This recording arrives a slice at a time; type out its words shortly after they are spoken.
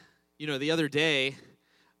The other day,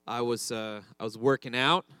 I was working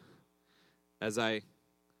out, as I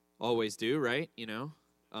always do, right?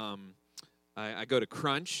 I go to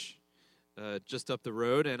Crunch, just up the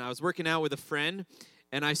road, and I was working out with a friend,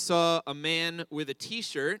 and I saw a man with a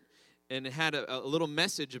T-shirt, and it had a little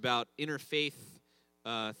message about interfaith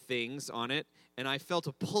things on it, and I felt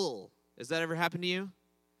a pull. Has that ever happened to you?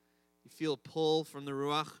 You feel a pull from the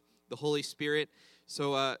Ruach, the Holy Spirit,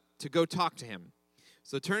 so to go talk to him.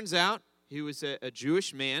 So it turns out he was a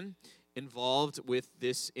Jewish man involved with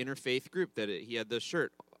this interfaith group that he had the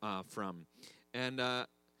shirt from. And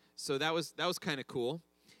so that was kind of cool.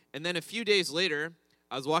 And then a few days later,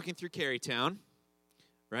 I was walking through Carytown,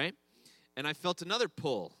 right? And I felt another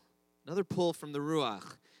pull from the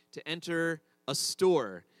Ruach to enter a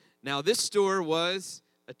store. Now, this store was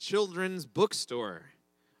a children's bookstore,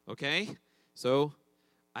 okay? So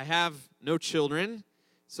I have no children.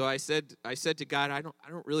 So I said to God, I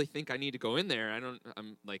don't really think I need to go in there.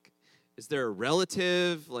 I'm like, is there a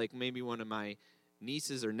relative, like maybe one of my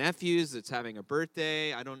nieces or nephews that's having a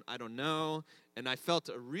birthday? I don't know. And I felt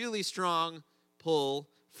a really strong pull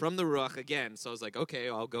from the Ruach again. So I was like, okay,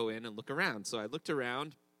 I'll go in and look around. So I looked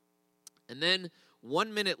around, and then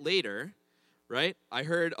 1 minute later, right, I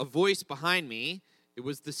heard a voice behind me. It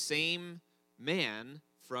was the same man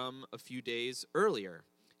from a few days earlier.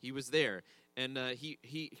 He was there. And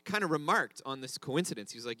he kind of remarked on this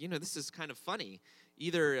coincidence. He was like, this is kind of funny.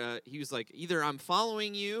 Either I'm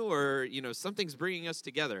following you, or something's bringing us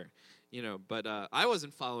together. But I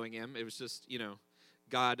wasn't following him. It was just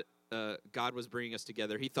God was bringing us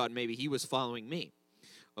together. He thought maybe he was following me.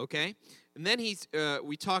 Okay, and then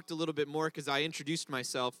we talked a little bit more because I introduced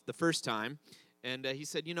myself the first time, and he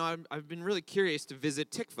said, I've been really curious to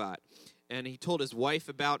visit Tikvat. And he told his wife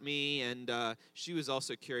about me, and she was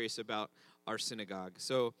also curious about our synagogue.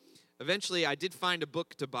 So eventually I did find a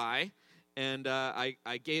book to buy, and I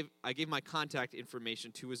gave my contact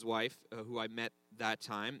information to his wife, who I met that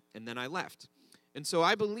time, and then I left. And so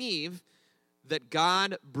I believe that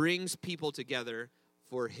God brings people together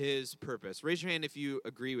for his purpose. Raise your hand if you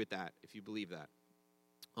agree with that, if you believe that.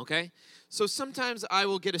 Okay? So sometimes I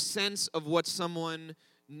will get a sense of what someone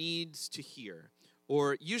needs to hear,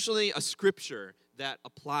 or usually a scripture that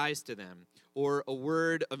applies to them, or a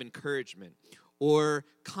word of encouragement, or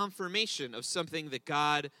confirmation of something that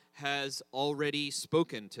God has already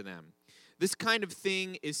spoken to them. This kind of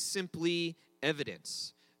thing is simply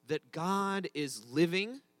evidence that God is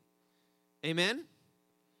living. Amen?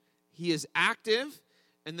 He is active,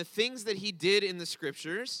 and the things that he did in the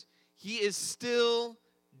scriptures, he is still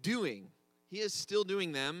doing. He is still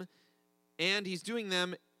doing them, and he's doing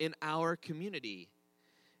them in our community.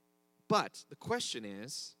 But the question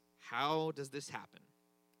is, how does this happen?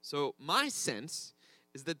 So my sense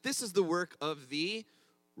is that this is the work of the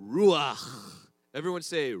Ruach. Everyone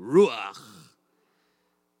say Ruach.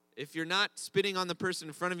 If you're not spitting on the person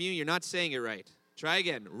in front of you, you're not saying it right. Try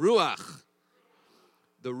again. Ruach.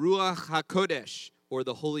 The Ruach HaKodesh, or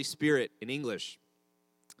the Holy Spirit in English.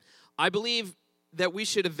 I believe that we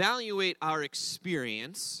should evaluate our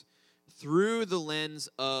experience through the lens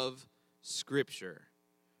of Scripture,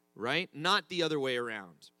 right? Not the other way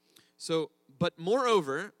around. So, but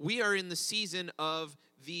moreover, we are in the season of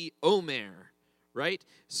the Omer, right?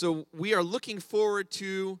 So we are looking forward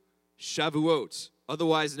to Shavuot,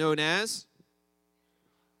 otherwise known as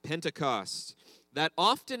Pentecost. That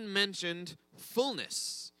often mentioned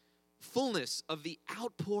fullness of the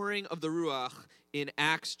outpouring of the Ruach in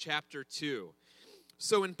Acts chapter 2.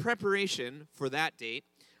 So in preparation for that date,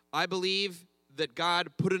 I believe that God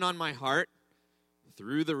put it on my heart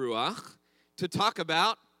through the Ruach to talk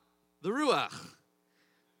about the Ruach.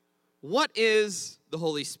 What is the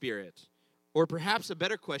Holy Spirit? Or perhaps a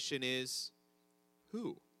better question is,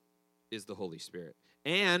 who is the Holy Spirit?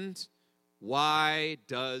 And why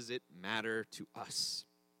does it matter to us?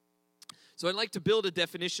 So I'd like to build a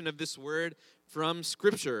definition of this word from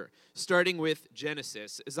Scripture, starting with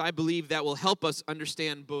Genesis, as I believe that will help us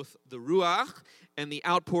understand both the Ruach and the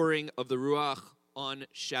outpouring of the Ruach on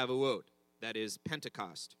Shavuot, that is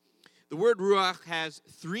Pentecost. The word Ruach has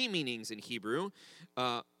three meanings in Hebrew: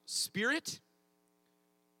 spirit,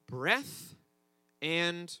 breath,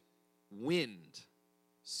 and wind.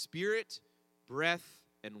 Spirit, breath,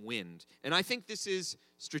 and wind. And I think this is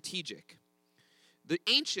strategic. The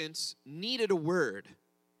ancients needed a word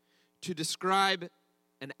to describe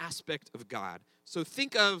an aspect of God. So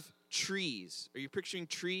think of trees. Are you picturing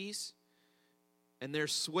trees? And they're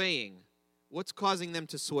swaying. What's causing them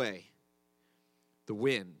to sway? The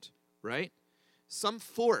wind, right? Some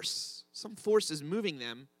force is moving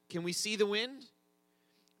them. Can we see the wind?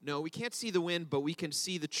 No, we can't see the wind, but we can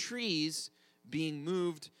see the trees being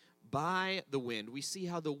moved by the wind. We see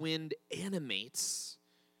how the wind animates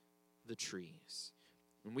the trees.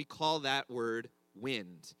 And we call that word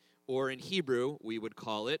wind. Or in Hebrew, we would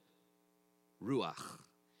call it Ruach.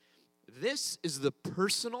 This is the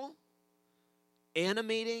personal,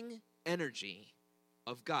 animating energy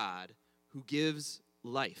of God who gives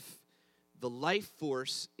life. The life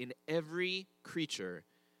force in every creature.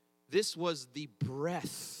 This was the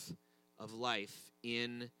breath of life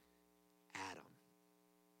in Adam.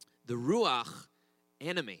 The Ruach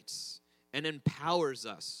animates and empowers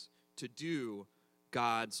us to do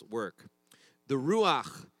God's work. The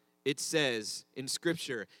Ruach, it says in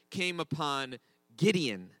Scripture, came upon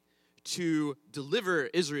Gideon to deliver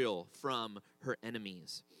Israel from her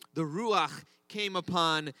enemies. The Ruach came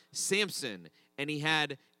upon Samson, and he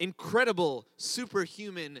had incredible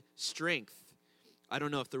superhuman strength. I don't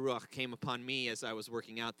know if the Ruach came upon me as I was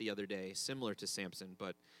working out the other day, similar to Samson,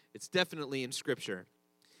 but it's definitely in Scripture.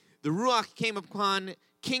 The Ruach came upon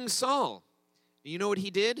King Saul. You know what he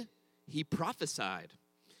did? He prophesied.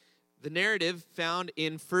 The narrative found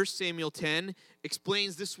in 1 Samuel 10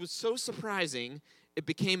 explains this was so surprising, it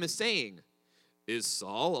became a saying. Is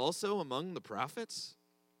Saul also among the prophets?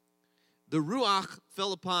 The Ruach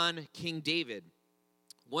fell upon King David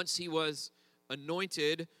once he was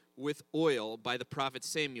anointed with oil by the prophet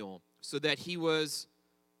Samuel, so that he was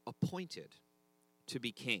appointed to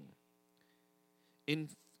be king. In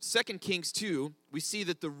 2 Kings 2, we see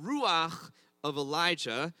that the Ruach of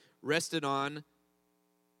Elijah rested on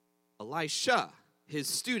Elisha, his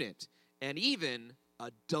student, and even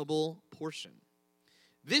a double portion.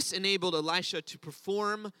 This enabled Elisha to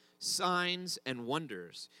perform signs and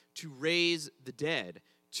wonders, to raise the dead,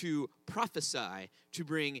 to prophesy, to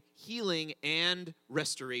bring healing and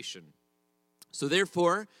restoration. So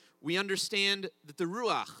therefore, we understand that the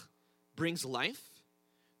Ruach brings life,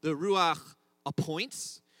 the Ruach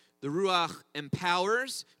appoints, the Ruach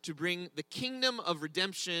empowers to bring the kingdom of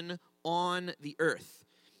redemption on the earth.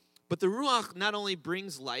 But the Ruach not only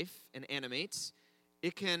brings life and animates,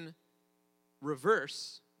 it can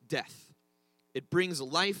reverse death. It brings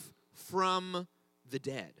life from the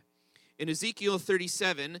dead. In Ezekiel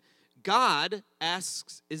 37, God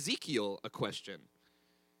asks Ezekiel a question.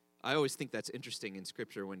 I always think that's interesting in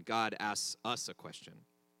Scripture when God asks us a question.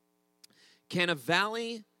 Can a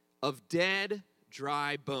valley of dead,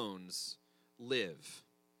 dry bones live?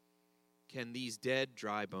 Can these dead,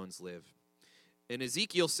 dry bones live? And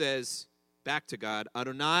Ezekiel says back to God,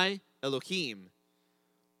 Adonai Elohim,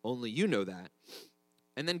 only you know that.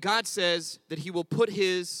 And then God says that he will put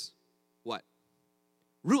his, what?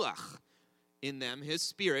 Ruach in them, his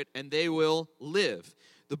spirit, and they will live.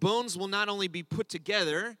 The bones will not only be put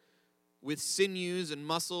together with sinews and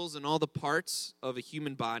muscles and all the parts of a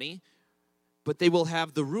human body, but they will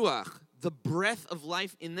have the Ruach, the breath of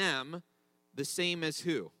life in them, the same as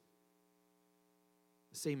who?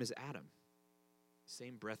 The same as Adam.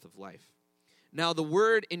 Same breath of life. Now, the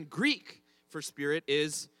word in Greek for spirit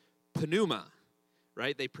is pneuma,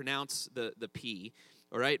 right? They pronounce the P,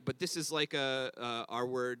 all right? But this is like our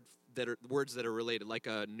words that are related, like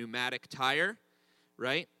a pneumatic tire,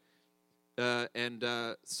 right?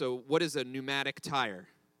 So what is a pneumatic tire?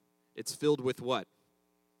 It's filled with what?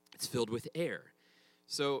 It's filled with air.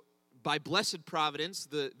 So by blessed providence,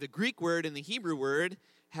 the Greek word and the Hebrew word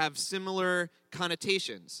have similar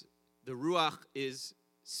connotations. The Ruach is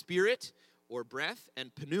spirit or breath, and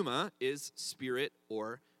pneuma is spirit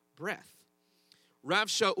or breath. Rav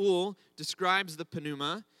Shaul describes the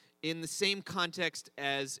pneuma in the same context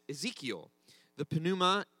as Ezekiel. The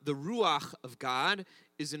pneuma, the Ruach of God,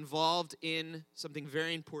 is involved in something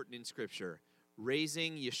very important in Scripture,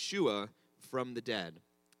 raising Yeshua from the dead,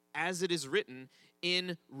 as it is written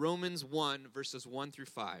in Romans 1, verses 1 through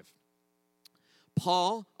 5.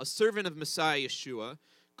 Paul, a servant of Messiah Yeshua,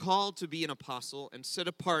 called to be an apostle and set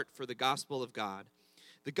apart for the gospel of God,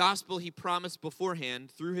 the gospel he promised beforehand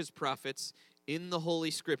through his prophets in the Holy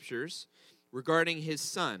Scriptures regarding his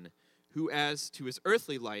Son, who as to his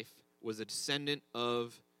earthly life was a descendant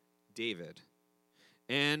of David,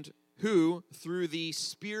 and who through the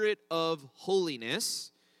Spirit of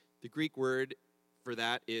holiness, the Greek word for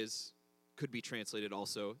that could be translated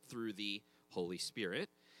also through the Holy Spirit,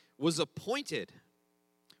 was appointed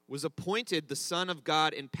the Son of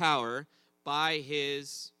God in power by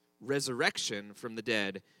his resurrection from the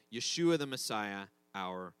dead, Yeshua the Messiah,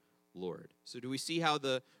 our Lord. So do we see how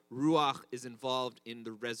the Ruach is involved in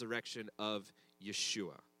the resurrection of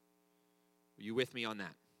Yeshua? Are you with me on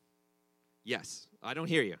that? Yes. I don't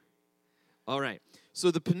hear you. All right.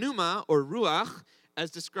 So the pneuma or Ruach as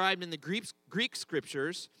described in the Greek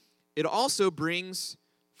scriptures, it also brings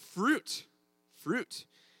fruit. Fruit.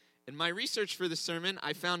 In my research for the sermon,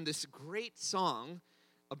 I found this great song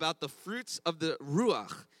about the fruits of the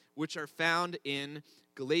Ruach, which are found in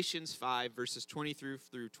Galatians 5, verses 20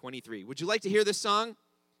 through 23. Would you like to hear this song?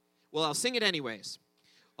 Well, I'll sing it anyways.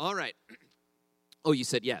 All right. Oh, you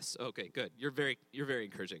said yes. Okay, good. You're very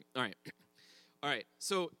encouraging. All right.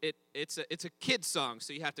 So it's a kid's song,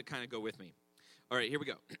 so you have to kind of go with me. All right, here we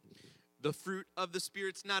go. The fruit of the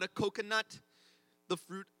Spirit's not a coconut. The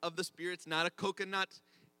fruit of the Spirit's not a coconut.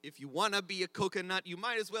 If you want to be a coconut, you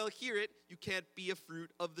might as well hear it. You can't be a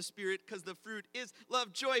fruit of the Spirit because the fruit is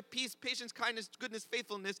love, joy, peace, patience, kindness, goodness,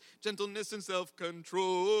 faithfulness, gentleness, and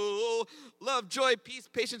self-control. Love, joy, peace,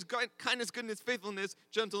 patience, kindness, goodness, faithfulness,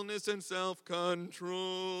 gentleness, and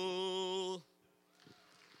self-control.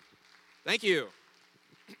 Thank you.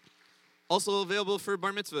 Also available for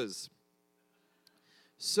bar mitzvahs.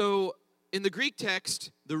 So, in the Greek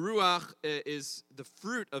text, the Ruach is the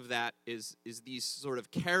fruit of that is these sort of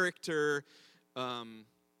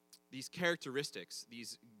these characteristics,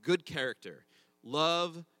 these good character,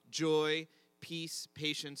 love, joy, peace,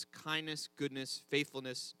 patience, kindness, goodness,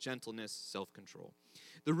 faithfulness, gentleness, self-control.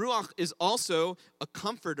 The Ruach is also a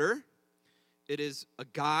comforter. It is a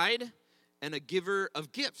guide and a giver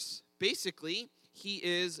of gifts. Basically, he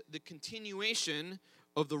is the continuation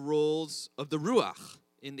of the roles of the Ruach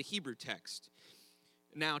in the Hebrew text.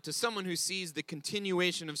 Now, to someone who sees the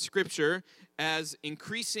continuation of Scripture as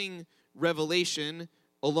increasing revelation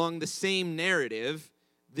along the same narrative,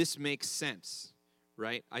 this makes sense,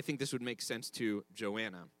 right? I think this would make sense to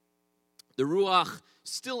Joanna. The Ruach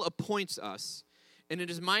still appoints us, and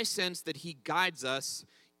it is my sense that he guides us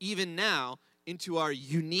even now into our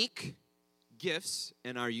unique gifts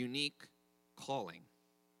and our unique calling.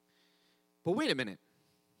 But wait a minute.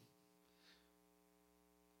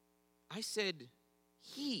 I said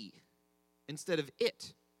he instead of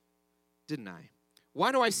it, didn't I?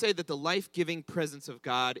 Why do I say that the life-giving presence of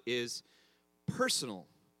God is personal?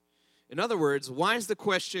 In other words, why is the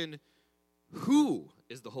question, who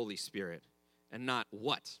is the Holy Spirit, and not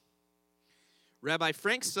what? Rabbi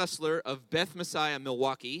Frank Sussler of Beth Messiah,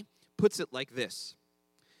 Milwaukee, puts it like this.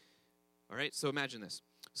 All right, so imagine this.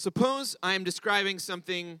 Suppose I am describing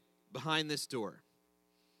something behind this door.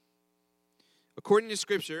 According to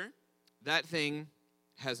Scripture, that thing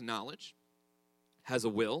has knowledge, has a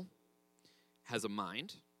will, has a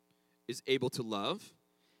mind, is able to love,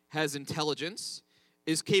 has intelligence,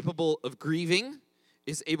 is capable of grieving,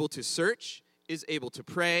 is able to search, is able to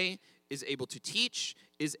pray, is able to teach,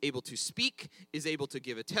 is able to speak, is able to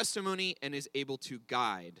give a testimony, and is able to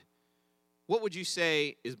guide. What would you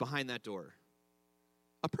say is behind that door?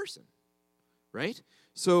 A person, right?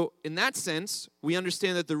 So in that sense, we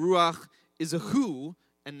understand that the Ruach is a who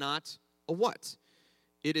and not a what.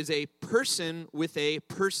 It is a person with a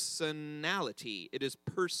personality. It is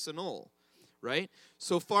personal, right?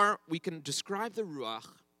 So far, we can describe the Ruach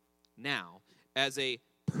now as a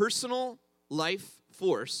personal life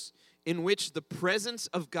force in which the presence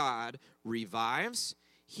of God revives,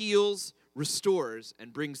 heals, restores,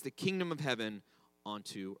 and brings the kingdom of heaven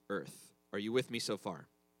onto earth. Are you with me so far?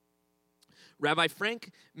 Rabbi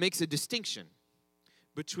Frank makes a distinction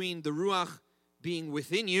between the Ruach being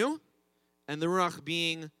within you and the Ruach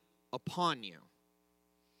being upon you.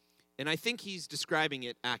 And I think he's describing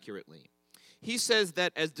it accurately. He says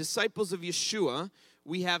that as disciples of Yeshua,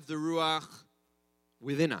 we have the Ruach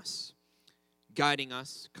within us, guiding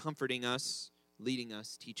us, comforting us, leading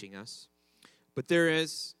us, teaching us. But there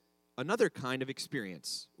is another kind of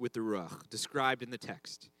experience with the Ruach described in the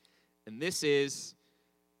text. And this is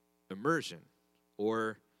immersion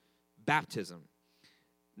or baptism.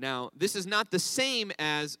 Now, this is not the same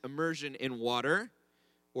as immersion in water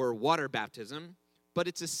or water baptism, but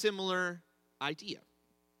it's a similar idea.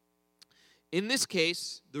 In this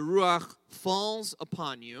case, the Ruach falls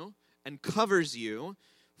upon you and covers you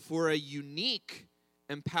for a unique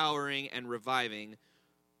empowering and reviving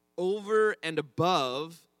over and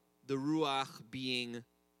above the Ruach being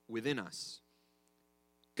within us.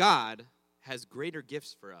 God has greater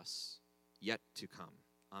gifts for us yet to come.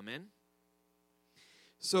 Amen?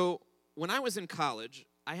 So, when I was in college,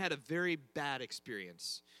 I had a very bad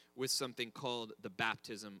experience with something called the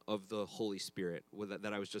baptism of the Holy Spirit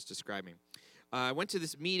that I was just describing. I went to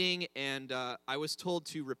this meeting, and I was told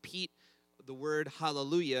to repeat the word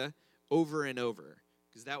hallelujah over and over,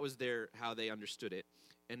 because that was how they understood it.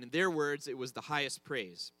 And in their words, it was the highest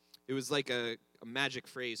praise. It was like a magic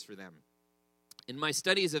phrase for them. In my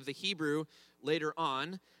studies of the Hebrew later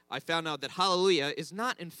on, I found out that hallelujah is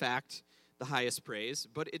not, in fact, the highest praise,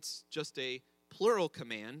 but it's just a plural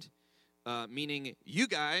command, meaning you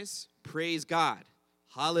guys praise God.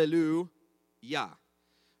 Hallelujah.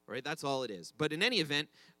 Right? That's all it is. But in any event,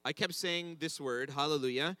 I kept saying this word,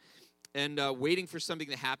 hallelujah, and waiting for something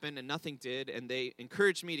to happen, and nothing did. And they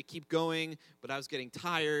encouraged me to keep going, but I was getting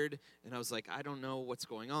tired, and I was like, I don't know what's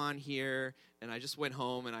going on here. And I just went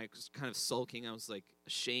home, and I was kind of sulking. I was like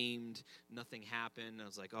ashamed. Nothing happened. I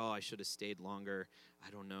was like, oh, I should have stayed longer. I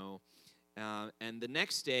don't know. And the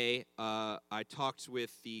next day, I talked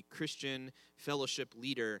with the Christian fellowship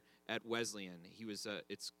leader at Wesleyan. He was,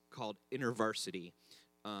 it's called InterVarsity.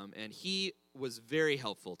 And he was very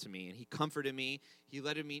helpful to me, and he comforted me. He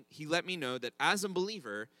let me know that as a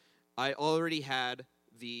believer, I already had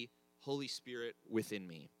the Holy Spirit within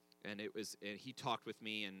me, and he talked with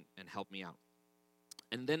me and helped me out.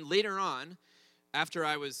 And then later on, after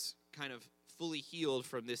I was kind of fully healed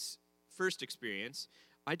from this first experience,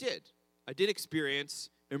 I did experience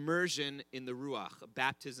immersion in the Ruach, a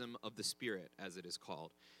baptism of the Spirit, as it is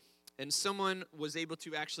called. And someone was able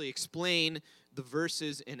to actually explain the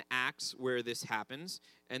verses in Acts where this happens,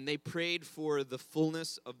 and they prayed for the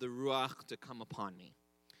fullness of the Ruach to come upon me.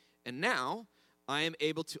 And now I am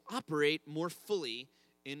able to operate more fully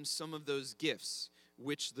in some of those gifts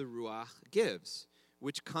which the Ruach gives,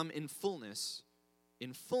 which come in fullness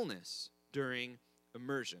during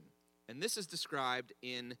immersion. And this is described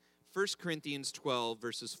in 1 Corinthians 12,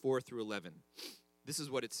 verses 4 through 11. This is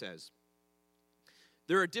what it says.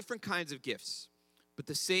 There are different kinds of gifts, but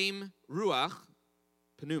the same Ruach,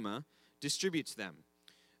 Pneuma, distributes them.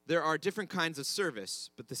 There are different kinds of service,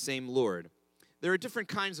 but the same Lord. There are different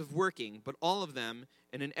kinds of working, but all of them,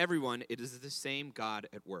 and in everyone, it is the same God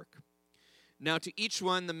at work. Now to each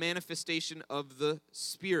one, the manifestation of the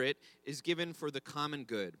Spirit is given for the common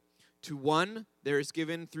good. To one, there is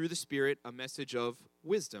given through the Spirit a message of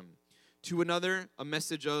wisdom. To another, a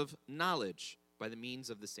message of knowledge by the means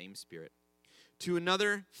of the same Spirit. To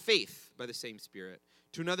another, faith by the same Spirit.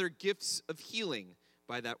 To another, gifts of healing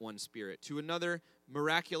by that one Spirit. To another,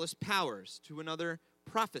 miraculous powers. To another,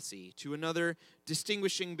 prophecy. To another,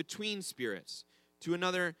 distinguishing between spirits. To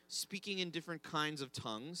another, speaking in different kinds of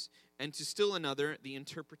tongues. And to still another, the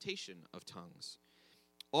interpretation of tongues.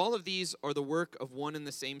 All of these are the work of one and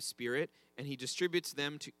the same Spirit, and he distributes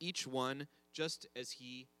them to each one just as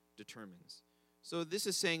he determines. So this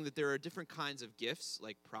is saying that there are different kinds of gifts,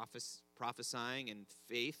 like prophesying and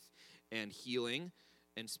faith and healing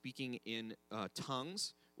and speaking in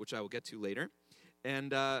tongues, which I will get to later.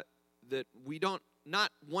 And that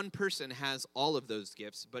not one person has all of those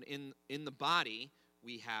gifts, but in the body,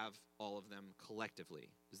 we have all of them collectively.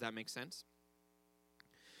 Does that make sense?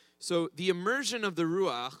 So the immersion of the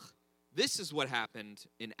Ruach, this is what happened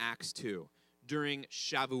in Acts 2 during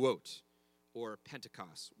Shavuot, or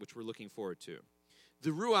Pentecost, which we're looking forward to.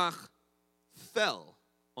 The Ruach fell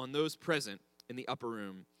on those present in the upper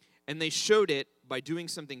room, and they showed it by doing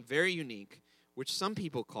something very unique, which some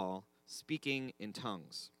people call speaking in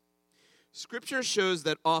tongues. Scripture shows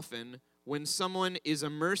that often, when someone is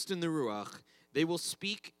immersed in the Ruach, they will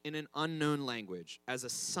speak in an unknown language as a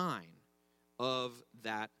sign of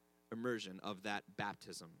that immersion, of that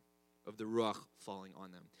baptism, of the Ruach falling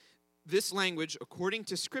on them. This language, according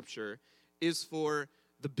to Scripture, is for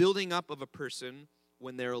the building up of a person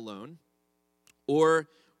when they're alone, or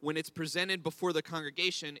when it's presented before the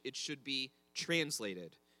congregation, it should be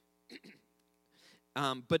translated.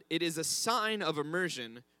 But it is a sign of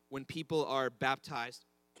immersion when people are baptized.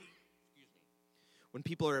 When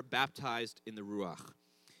people are baptized in the Ruach.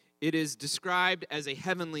 It is described as a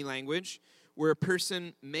heavenly language where a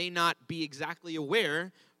person may not be exactly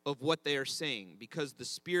aware of what they are saying because the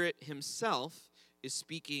Spirit himself is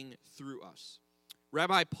speaking through us.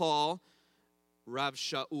 Rabbi Paul, Rav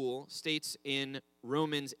Shaul, states in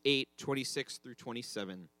Romans 8:26 through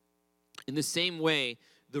 27, in the same way,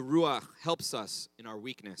 the Ruach helps us in our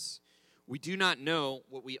weakness. We do not know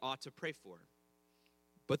what we ought to pray for,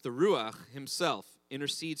 but the Ruach himself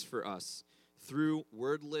intercedes for us through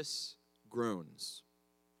wordless groans.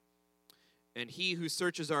 And he who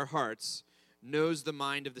searches our hearts knows the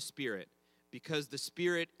mind of the Spirit, because the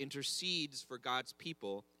Spirit intercedes for God's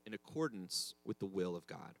people in accordance with the will of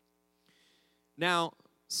God. Now,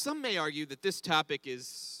 some may argue that this topic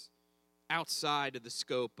is outside of the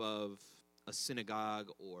scope of a synagogue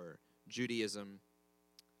or Judaism.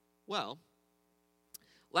 Well,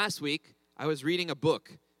 last week I was reading a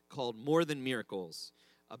book called More Than Miracles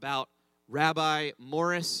about Rabbi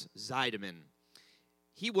Morris Zeideman.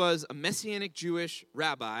 He was a Messianic Jewish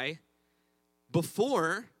rabbi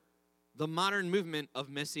before the modern movement of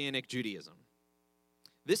Messianic Judaism.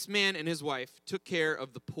 This man and his wife took care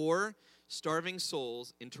of the poor, starving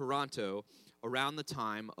souls in Toronto around the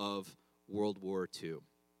time of World War II.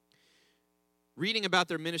 Reading about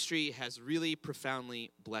their ministry has really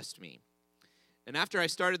profoundly blessed me. And after I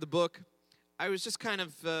started the book, I was just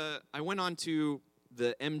I went on to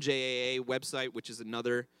the MJAA website, which is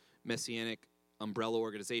another Messianic umbrella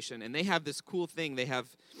organization, and they have this cool thing. They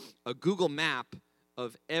have a Google map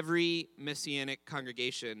of every Messianic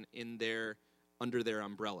congregation under their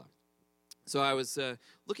umbrella. So I was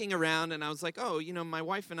looking around, and I was like, my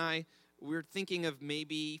wife and I, we're thinking of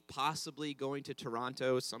maybe possibly going to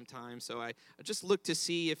Toronto sometime. So I just looked to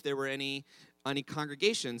see if there were any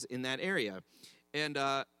congregations in that area. And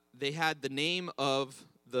they had the name of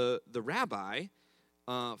the rabbi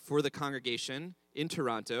for the congregation in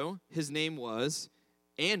Toronto. His name was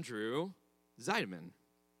Andrew Zeideman.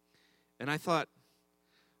 And I thought,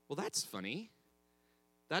 well, that's funny.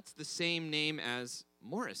 That's the same name as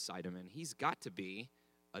Morris Zeideman. He's got to be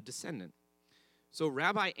a descendant. So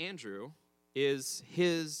Rabbi Andrew is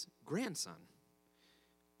his grandson,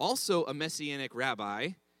 also a Messianic rabbi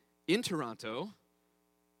in Toronto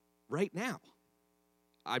right now.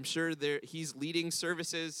 I'm sure he's leading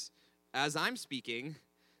services as I'm speaking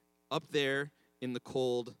up there in the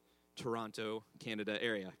cold Toronto, Canada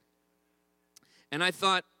area. And I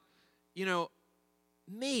thought,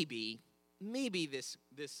 maybe this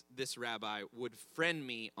rabbi would friend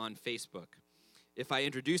me on Facebook if I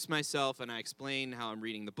introduce myself and I explain how I'm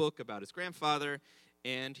reading the book about his grandfather,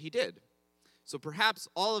 and he did. So perhaps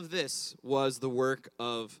all of this was the work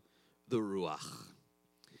of the Ruach.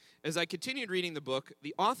 As I continued reading the book,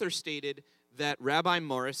 the author stated that Rabbi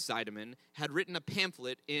Morris Zeideman had written a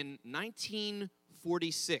pamphlet in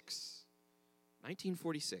 1946,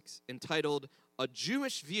 entitled A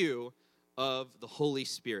Jewish View of the Holy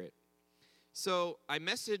Spirit. So I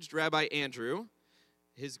messaged Rabbi Andrew,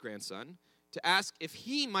 his grandson, to ask if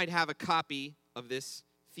he might have a copy of this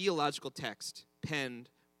theological text penned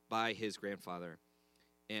by his grandfather.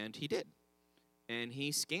 And he did. And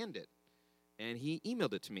he scanned it. And he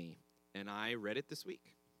emailed it to me. And I read it this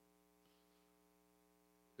week.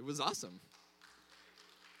 It was awesome.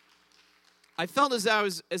 I felt as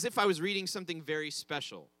if I was reading something very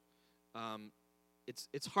special.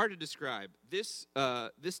 It's hard to describe. This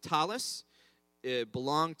tallis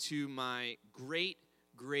belonged to my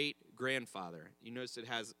great-great-grandfather. You notice it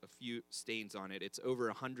has a few stains on it. It's over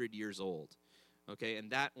 100 years old. Okay, and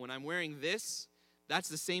that when I'm wearing this, that's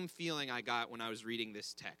the same feeling I got when I was reading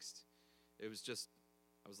this text. It was just,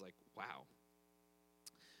 I was like, wow.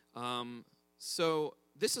 So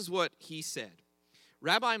this is what he said.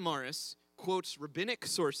 Rabbi Morris quotes rabbinic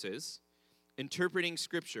sources interpreting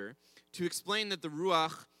Scripture to explain that the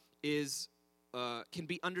Ruach can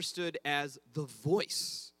be understood as the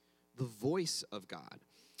voice of God,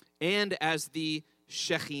 and as the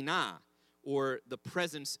Shekhinah, or the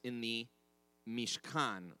presence in the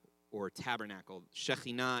Mishkan, or tabernacle.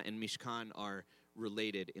 Shekhinah and Mishkan are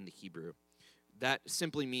related in the Hebrew. That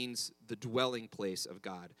simply means the dwelling place of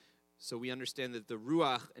God. So we understand that the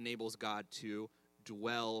Ruach enables God to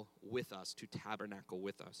dwell with us, to tabernacle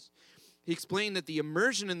with us. He explained that the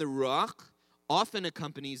immersion in the Ruach often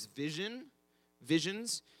accompanies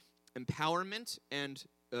visions, empowerment, and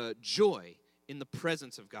joy in the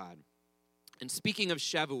presence of God. And speaking of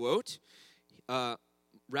Shavuot,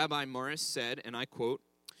 Rabbi Morris said, and I quote,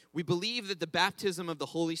 "We believe that the baptism of the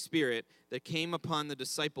Holy Spirit that came upon the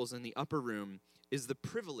disciples in the upper room is the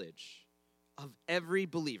privilege of every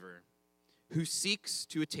believer who seeks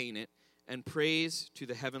to attain it and prays to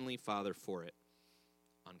the Heavenly Father for it."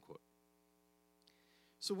 Unquote.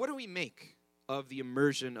 So what do we make of the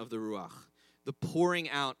immersion of the Ruach, the pouring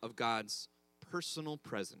out of God's personal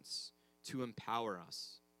presence to empower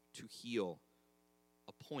us, to heal,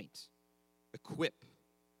 appoint, equip,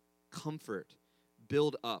 comfort,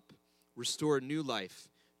 build up, restore new life,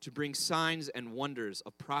 to bring signs and wonders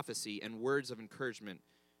of prophecy and words of encouragement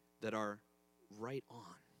that are right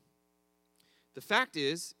on? The fact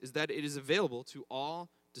is that it is available to all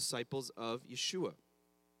disciples of Yeshua.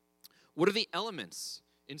 What are the elements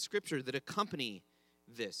in Scripture that accompany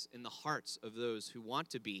this in the hearts of those who want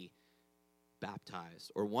to be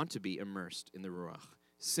baptized or want to be immersed in the Ruach?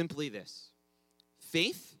 Simply this: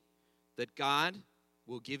 faith that God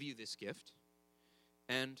will give you this gift,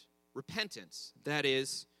 and repentance, that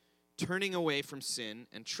is, turning away from sin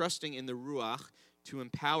and trusting in the Ruach to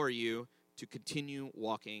empower you to continue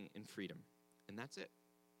walking in freedom. And that's it.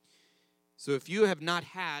 So if you have not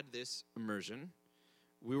had this immersion,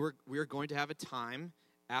 we are going to have a time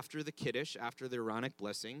after the Kiddush, after the Aaronic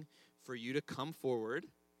blessing, for you to come forward.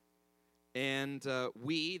 And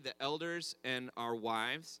we, the elders and our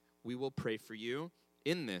wives, we will pray for you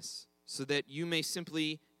in this, so that you may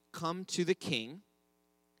simply come to the king,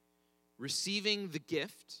 receiving the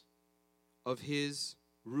gift of his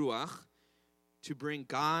Ruach to bring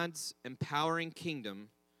God's empowering kingdom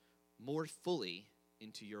more fully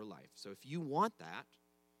into your life. So if you want that,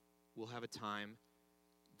 we'll have a time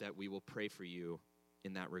that we will pray for you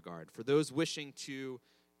in that regard. For those wishing to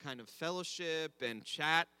kind of fellowship and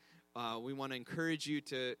chat, we want to encourage you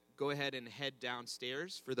to go ahead and head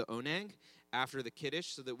downstairs for the oneg after the kiddush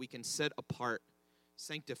so that we can set apart,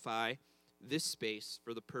 sanctify this space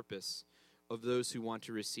for the purpose of those who want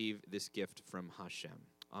to receive this gift from Hashem.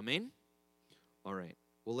 Amen? All right.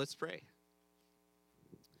 Well, let's pray.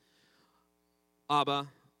 Abba,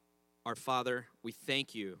 our Father, we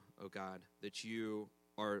thank you, O God, that you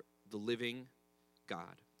are the living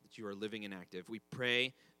God, that you are living and active. We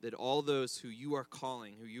pray that all those who you are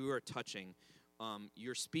calling, who you are touching,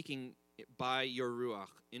 you're speaking by your Ruach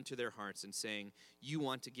into their hearts and saying, you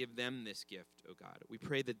want to give them this gift, O God. We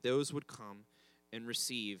pray that those would come and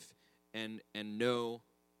receive and know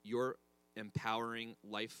your empowering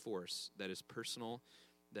life force that is personal,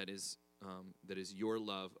 that is your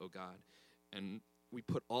love, O God. And we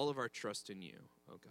put all of our trust in you, O God.